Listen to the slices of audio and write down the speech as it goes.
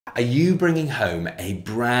Are you bringing home a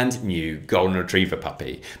brand new Golden Retriever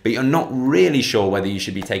puppy, but you're not really sure whether you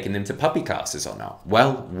should be taking them to puppy classes or not?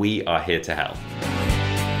 Well, we are here to help.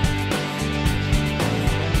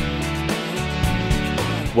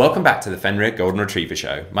 Welcome back to the Fenrir Golden Retriever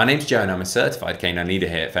Show. My name's Joe and I'm a certified canine leader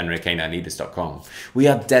here at FenrirCanineLeaders.com. We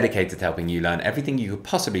are dedicated to helping you learn everything you could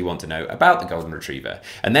possibly want to know about the Golden Retriever,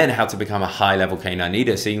 and then how to become a high-level canine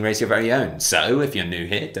leader so you can raise your very own. So if you're new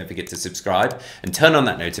here, don't forget to subscribe and turn on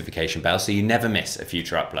that notification bell so you never miss a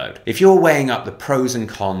future upload. If you're weighing up the pros and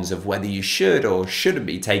cons of whether you should or shouldn't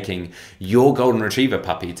be taking your Golden Retriever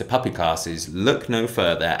puppy to puppy classes, look no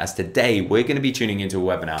further, as today we're going to be tuning into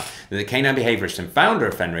a webinar that the canine behaviorist and founder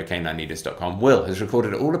of FenrirCanineLeaders.com, Will, has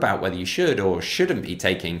recorded all about whether you should or shouldn't be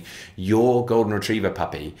taking your Golden Retriever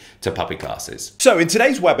puppy to puppy classes. So in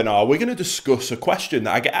today's webinar, we're going to discuss a question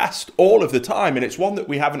that I get asked all of the time, and it's one that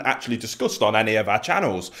we haven't actually discussed on any of our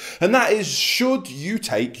channels, and that is, should you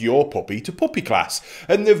take your puppy to puppy class?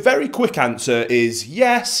 And the very quick answer is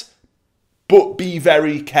yes, but be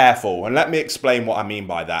very careful, and let me explain what I mean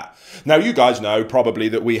by that. Now, you guys know probably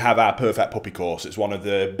that we have our Perfect Puppy course. It's one of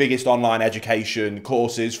the biggest online education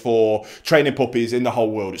courses for training puppies in the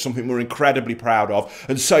whole world. It's something we're incredibly proud of,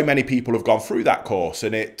 and so many people have gone through that course,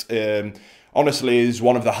 and it honestly is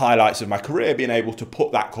one of the highlights of my career, being able to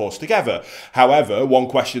put that course together. However, one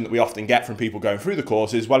question that we often get from people going through the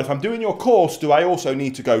course is, well, if I'm doing your course, do I also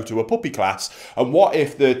need to go to a puppy class? And what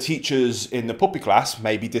if the teachers in the puppy class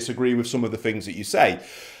maybe disagree with some of the things that you say?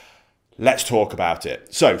 Let's talk about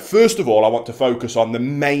it. So first of all, I want to focus on the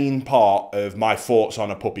main part of my thoughts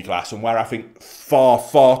on a puppy class, and where I think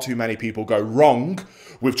far too many people go wrong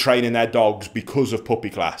with training their dogs because of puppy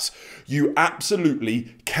class. You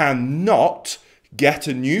absolutely cannot get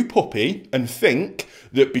a new puppy and think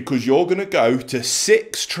that because you're going to go to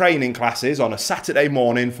 6 training classes on a Saturday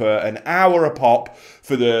morning for an hour a pop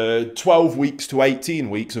for the 12 weeks to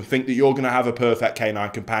 18 weeks and think that you're going to have a perfect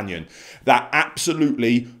canine companion. That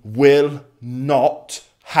absolutely will not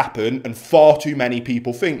happen, and far too many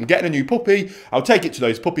people think, I'm getting a new puppy, I'll take it to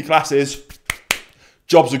those puppy classes,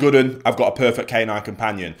 job's a good one, I've got a perfect canine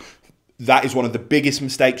companion. That is one of the biggest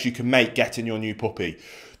mistakes you can make getting your new puppy.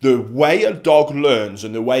 The way a dog learns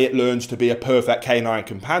and the way it learns to be a perfect canine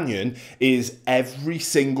companion is every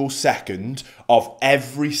single second of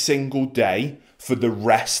every single day for the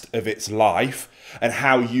rest of its life, and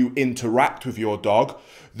how you interact with your dog,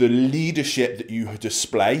 the leadership that you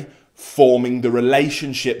display, forming the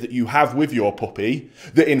relationship that you have with your puppy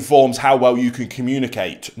that informs how well you can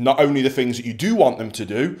communicate not only the things that you do want them to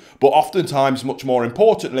do, but oftentimes, much more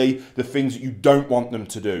importantly, the things that you don't want them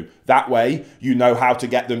to do. That way, you know how to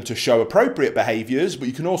get them to show appropriate behaviors, but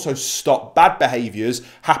you can also stop bad behaviors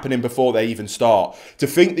happening before they even start. To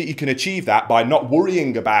think that you can achieve that by not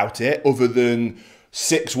worrying about it other than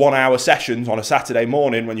 6 one-hour sessions on a Saturday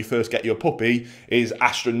morning when you first get your puppy is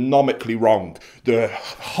astronomically wrong. The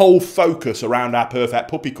whole focus around our Perfect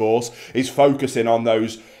Puppy course is focusing on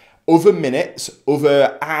those other minutes,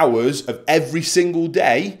 other hours of every single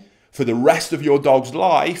day for the rest of your dog's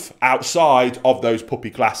life outside of those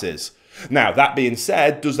puppy classes. Now, that being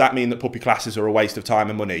said, does that mean that puppy classes are a waste of time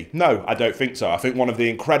and money? No, I don't think so. I think one of the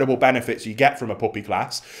incredible benefits you get from a puppy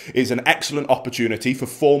class is an excellent opportunity for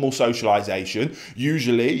formal socialization,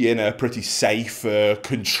 usually in a pretty safe,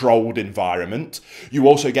 controlled environment. You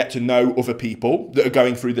also get to know other people that are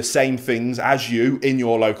going through the same things as you in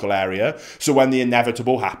your local area. So when the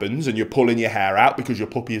inevitable happens and you're pulling your hair out because your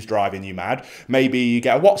puppy is driving you mad, maybe you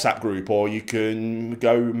get a WhatsApp group, or you can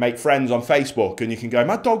go make friends on Facebook and you can go,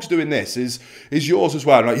 my dog's doing this. Is yours as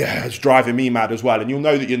well? And like, yeah, it's driving me mad as well. And you'll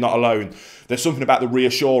know that you're not alone. There's something about the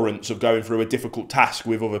reassurance of going through a difficult task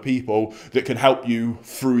with other people that can help you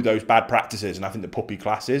through those bad practices. And I think the puppy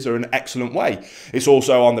classes are an excellent way. It's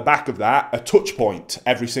also, on the back of that, a touch point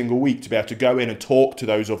every single week to be able to go in and talk to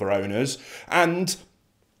those other owners. And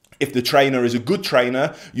if the trainer is a good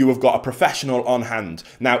trainer, you have got a professional on hand.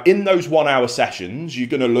 Now, in those 1-hour sessions, you're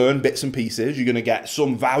going to learn bits and pieces. You're going to get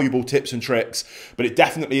some valuable tips and tricks, but it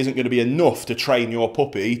definitely isn't going to be enough to train your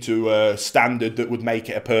puppy to a standard that would make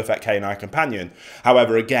it a perfect canine companion.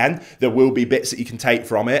 However, again, there will be bits that you can take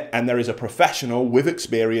from it, and there is a professional with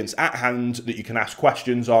experience at hand that you can ask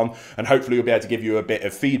questions on, and hopefully you'll be able to give you a bit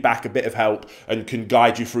of feedback, a bit of help, and can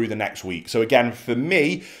guide you through the next week. So again, for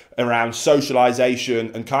me, around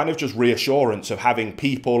socialization and kind of just reassurance of having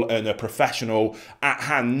people and a professional at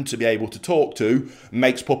hand to be able to talk to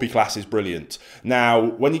makes puppy classes brilliant. Now,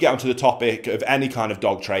 when you get onto the topic of any kind of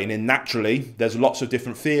dog training, naturally, there's lots of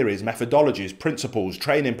different theories, methodologies, principles,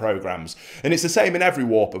 training programs, and it's the same in every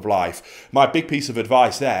warp of life. My big piece of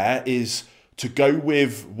advice there is to go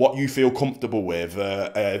with what you feel comfortable with,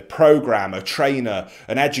 a program, a trainer,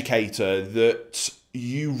 an educator that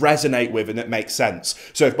you resonate with and that makes sense.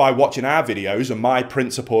 So if by watching our videos and my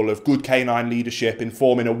principle of good canine leadership in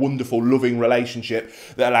forming a wonderful, loving relationship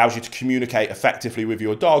that allows you to communicate effectively with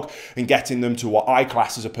your dog and getting them to what I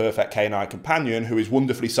class as a perfect canine companion who is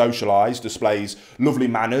wonderfully socialized, displays lovely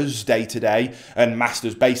manners day to day, and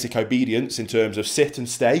masters basic obedience in terms of sit and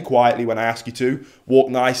stay quietly when I ask you to, walk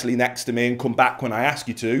nicely next to me and come back when I ask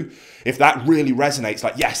you to. If that really resonates,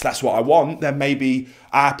 like, yes, that's what I want, then maybe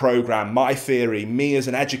our program, my theory, me as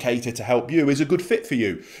an educator to help you is a good fit for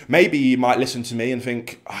you. Maybe you might listen to me and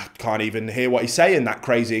think, I can't even hear what he's saying, that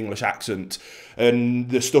crazy English accent, and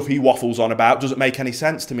the stuff he waffles on about doesn't make any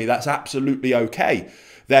sense to me. That's absolutely okay.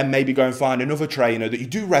 Then maybe go and find another trainer that you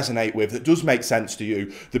do resonate with, that does make sense to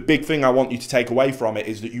you. The big thing I want you to take away from it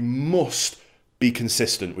is that you must be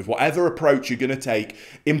consistent with whatever approach you're going to take.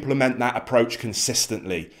 Implement that approach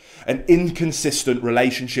consistently. An inconsistent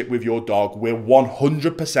relationship with your dog will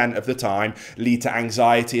 100% of the time lead to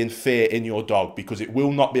anxiety and fear in your dog, because it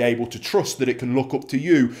will not be able to trust that it can look up to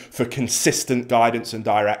you for consistent guidance and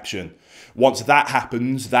direction. Once that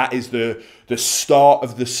happens, that is the start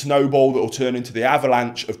of the snowball that will turn into the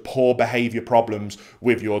avalanche of poor behavior problems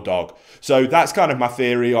with your dog. So that's kind of my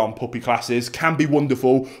theory on puppy classes. Can be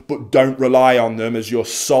wonderful, but don't rely on them as your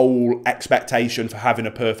sole expectation for having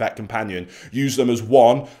a perfect companion. Use them as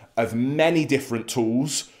one of many different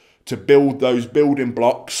tools to build those building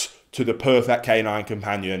blocks to the perfect canine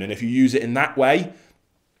companion. And if you use it in that way,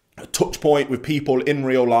 a touch point with people in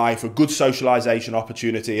real life, a good socialization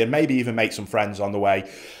opportunity, and maybe even make some friends on the way,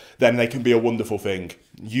 then they can be a wonderful thing.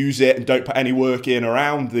 Use it and don't put any work in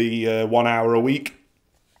around the 1 hour a week.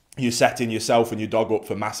 You're setting yourself and your dog up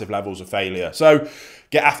for massive levels of failure. So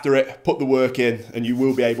get after it, put the work in, and you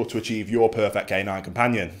will be able to achieve your perfect canine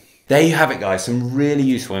companion. There you have it, guys. Some really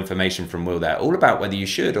useful information from Will there, all about whether you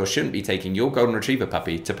should or shouldn't be taking your Golden Retriever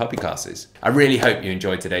puppy to puppy classes. I really hope you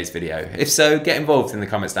enjoyed today's video. If so, get involved in the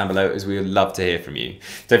comments down below, as we would love to hear from you.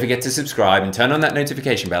 Don't forget to subscribe and turn on that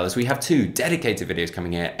notification bell, as we have 2 dedicated videos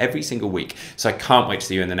coming here every single week. So I can't wait to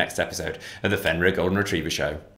see you in the next episode of the Fenrir Golden Retriever Show.